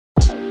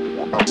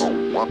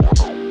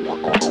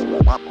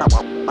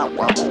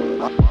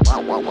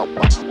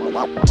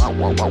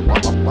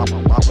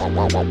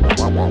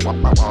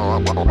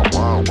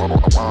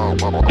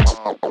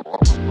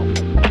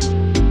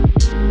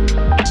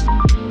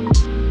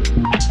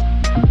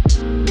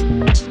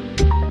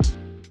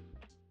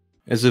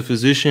As a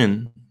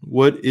physician,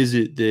 what is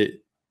it that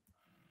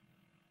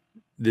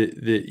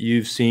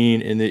you've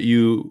seen and that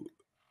you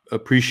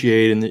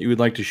appreciate and that you would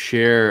like to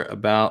share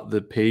about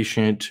the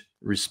patient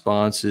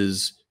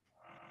responses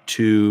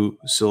to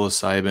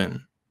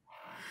psilocybin?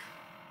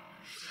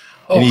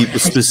 Any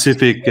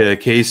specific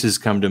cases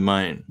come to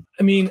mind?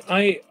 I mean,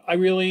 I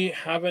really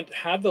haven't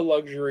had the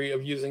luxury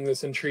of using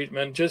this in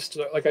treatment. Just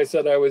like I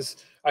said,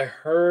 I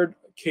heard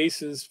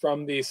cases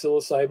from the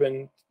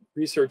psilocybin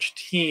research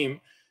team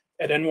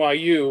at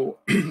NYU.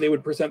 They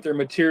would present their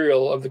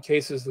material of the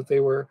cases that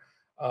they were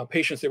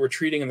patients they were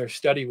treating in their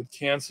study with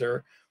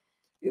cancer.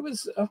 It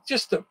was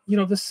just the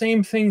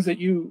same things that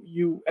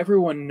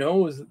everyone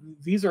knows.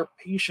 These are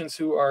patients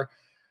who are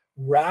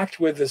racked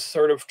with this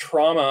sort of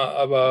trauma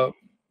of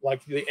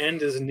like the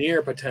end is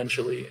near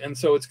potentially, and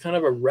so it's kind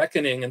of a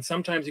reckoning. And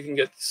sometimes you can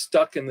get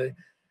stuck in the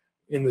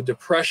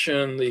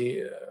depression,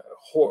 the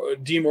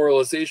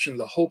demoralization,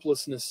 the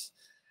hopelessness,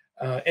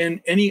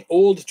 and any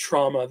old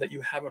trauma that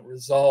you haven't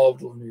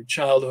resolved in your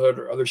childhood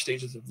or other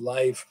stages of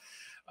life.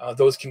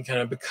 Those can kind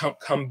of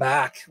come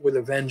back with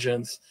a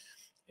vengeance,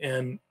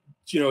 and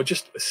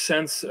just a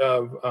sense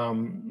of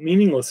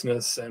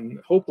meaninglessness and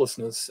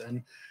hopelessness,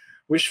 and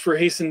wish for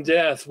hastened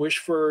death, wish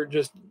for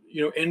just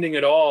ending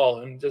it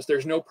all, and just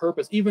there's no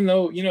purpose. Even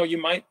though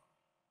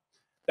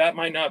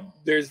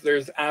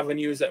there's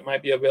avenues that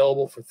might be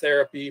available for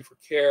therapy, for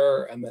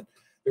care, and that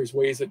there's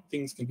ways that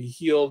things can be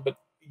healed, but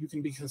you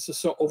can be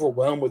so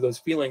overwhelmed with those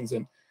feelings.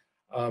 And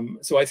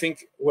so I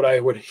think what I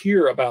would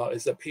hear about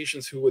is that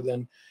patients who would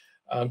then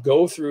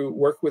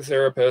work with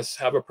therapists,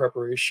 have a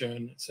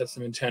preparation, set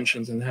some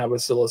intentions, and have a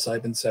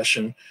psilocybin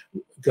session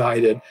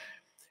guided.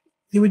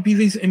 There would be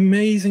these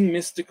amazing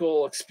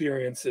mystical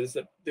experiences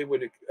that they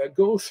would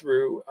go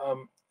through, a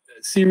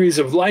series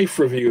of life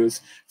reviews,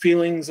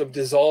 feelings of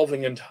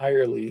dissolving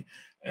entirely,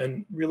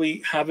 and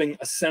really having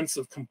a sense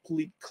of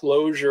complete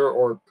closure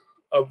or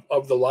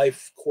of the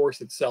life course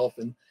itself,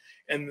 and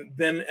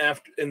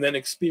then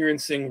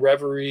experiencing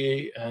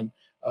reverie and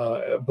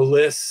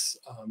bliss,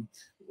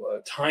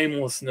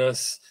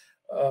 timelessness,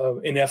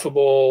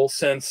 ineffable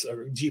sense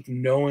of deep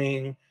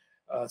knowing,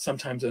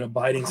 sometimes an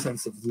abiding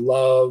sense of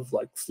love,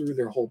 like through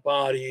their whole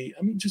body.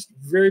 I mean, just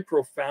very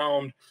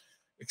profound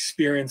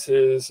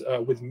experiences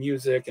with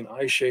music and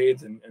eye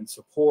shades and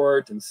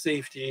support and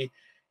safety.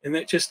 And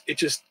it just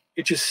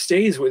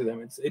stays with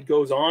them. It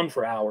goes on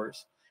for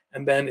hours,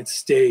 and then it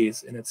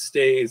stays and it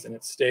stays and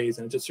it stays,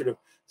 and it just sort of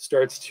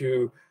starts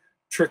to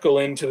trickle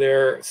into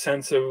their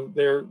sense of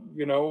their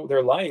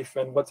life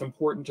and what's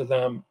important to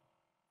them.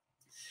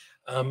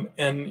 And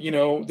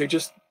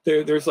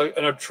there's like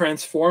a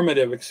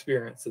transformative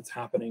experience that's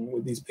happening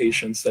with these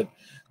patients. That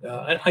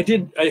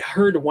I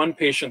heard one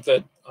patient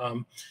that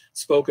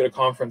spoke at a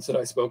conference that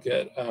I spoke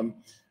at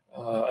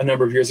a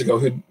number of years ago,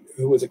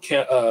 who was a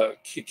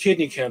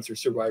kidney cancer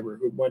survivor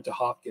who went to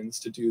Hopkins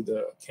to do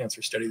the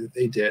cancer study that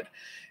they did,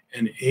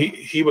 and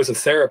he was a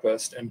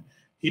therapist, and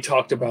he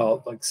talked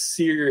about like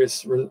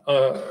serious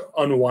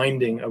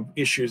unwinding of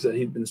issues that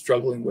he'd been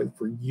struggling with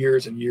for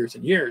years and years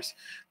and years,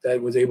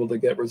 that was able to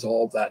get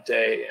resolved that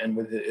day and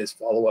with his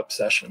follow-up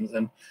sessions.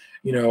 And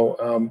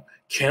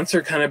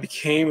cancer kind of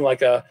became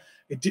like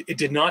it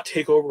did not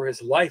take over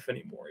his life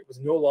anymore. It was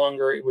no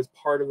longer. It was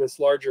part of this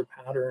larger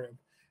pattern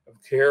of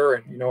care.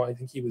 And I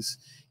think he was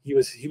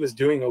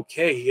doing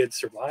okay. He had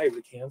survived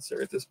the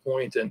cancer at this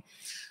point, and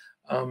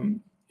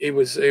it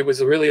was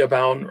really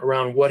about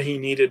around what he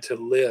needed to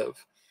live.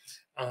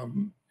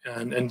 And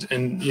to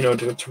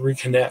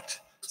reconnect.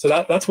 So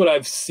that's what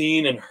I've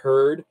seen and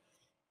heard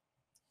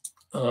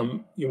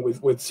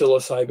with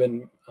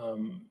psilocybin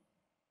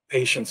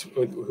patients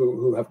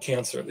who have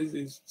cancer,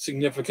 these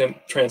significant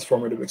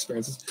transformative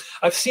experiences.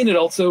 I've seen it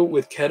also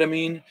with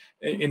ketamine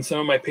in some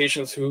of my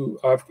patients who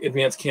have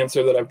advanced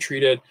cancer that I've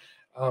treated.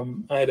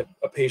 I had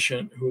a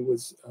patient who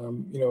was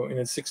in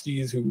his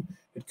 60s who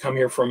had come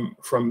here from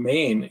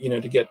Maine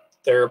to get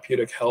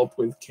therapeutic help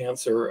with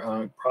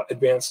cancer,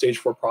 advanced stage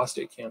 4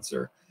 prostate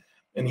cancer.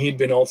 And he'd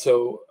been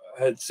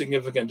had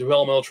significant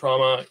developmental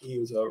trauma.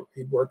 He'd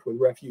worked with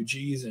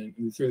refugees and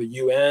through the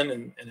UN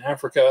and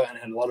Africa, and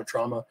had a lot of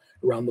trauma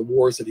around the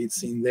wars that he'd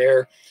seen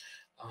there.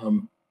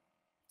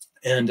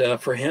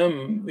 For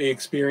him, the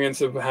experience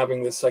of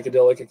having this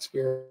psychedelic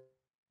experience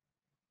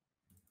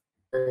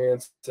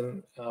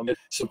and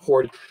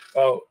support,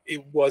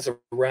 it was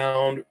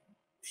around,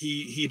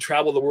 he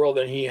traveled the world,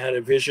 and he had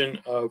a vision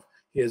of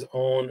his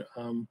own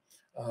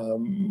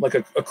like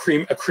a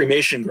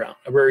cremation ground,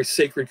 a very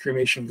sacred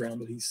cremation ground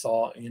that he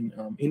saw in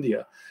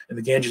India, in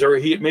the Ganges. Or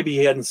maybe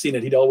he hadn't seen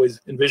it; he'd always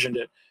envisioned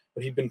it,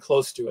 but he'd been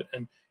close to it,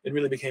 and it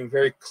really became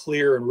very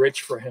clear and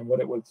rich for him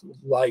what it was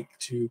like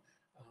to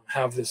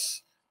have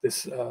this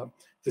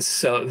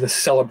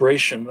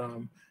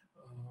celebration.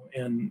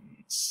 And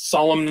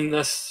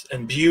solemnness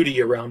and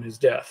beauty around his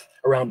death,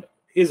 around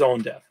his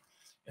own death,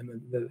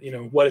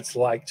 and what it's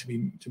like to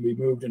be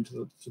moved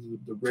into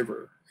the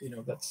river.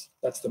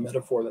 That's the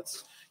metaphor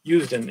that's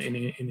used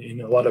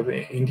in a lot of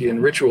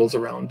Indian rituals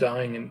around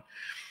dying,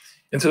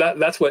 and so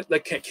that's what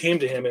came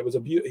to him. It was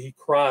he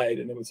cried,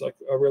 and it was like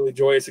a really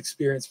joyous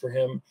experience for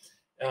him.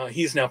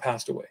 He's now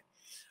passed away,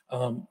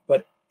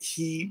 but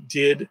he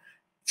did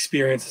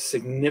experience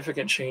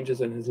significant changes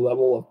in his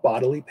level of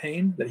bodily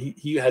pain. That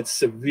he had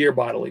severe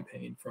bodily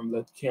pain from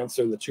the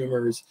cancer, the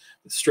tumors,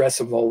 the stress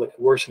of all the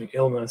worsening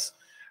illness.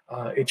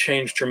 It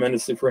changed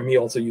tremendously for him. He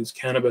also used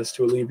cannabis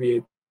to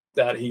alleviate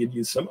that. He had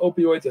used some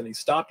opioids and he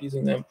stopped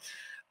using them.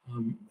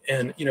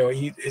 And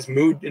his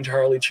mood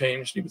entirely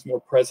changed. He was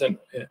more present.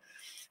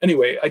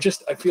 Anyway, I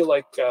feel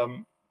like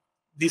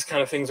these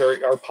kind of things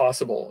are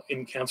possible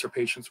in cancer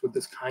patients with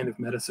this kind of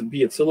medicine,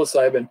 be it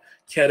psilocybin,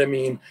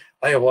 ketamine,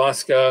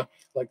 ayahuasca,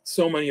 like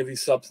so many of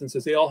these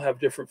substances. They all have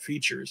different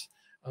features,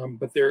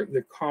 but their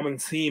common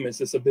theme is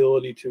this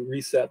ability to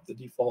reset the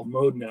default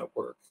mode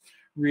network,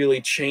 really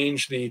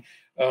change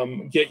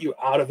get you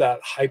out of that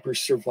hyper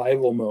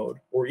survival mode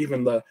or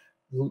even the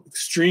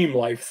extreme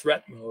life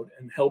threat mode,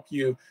 and help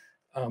you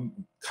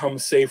come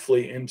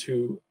safely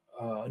into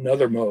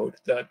another mode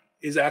that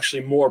is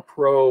actually more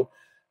pro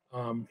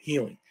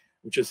healing,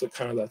 which is the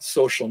kind of that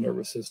social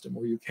nervous system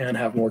where you can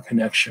have more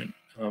connection.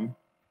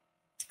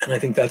 And I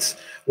think that's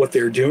what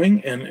they're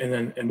doing.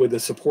 And with the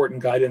support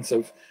and guidance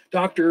of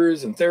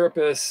doctors and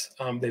therapists,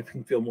 they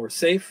can feel more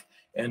safe,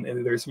 and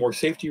there's more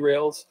safety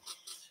rails.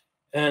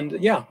 And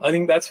yeah, I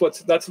think that's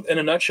in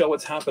a nutshell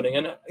what's happening.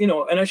 And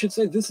and I should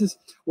say, this is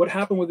what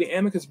happened with the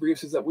amicus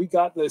briefs, is that we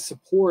got the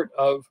support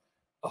of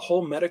a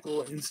whole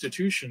medical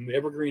institution, the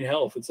Evergreen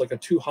Health. It's like a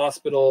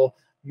 2-hospital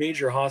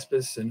major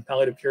hospice and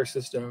palliative care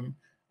system,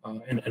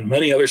 and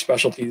many other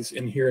specialties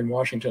here in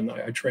Washington.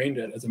 I trained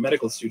it as a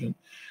medical student.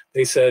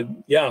 They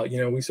said, yeah,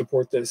 we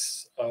support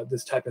this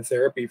type of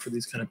therapy for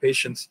these kind of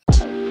patients.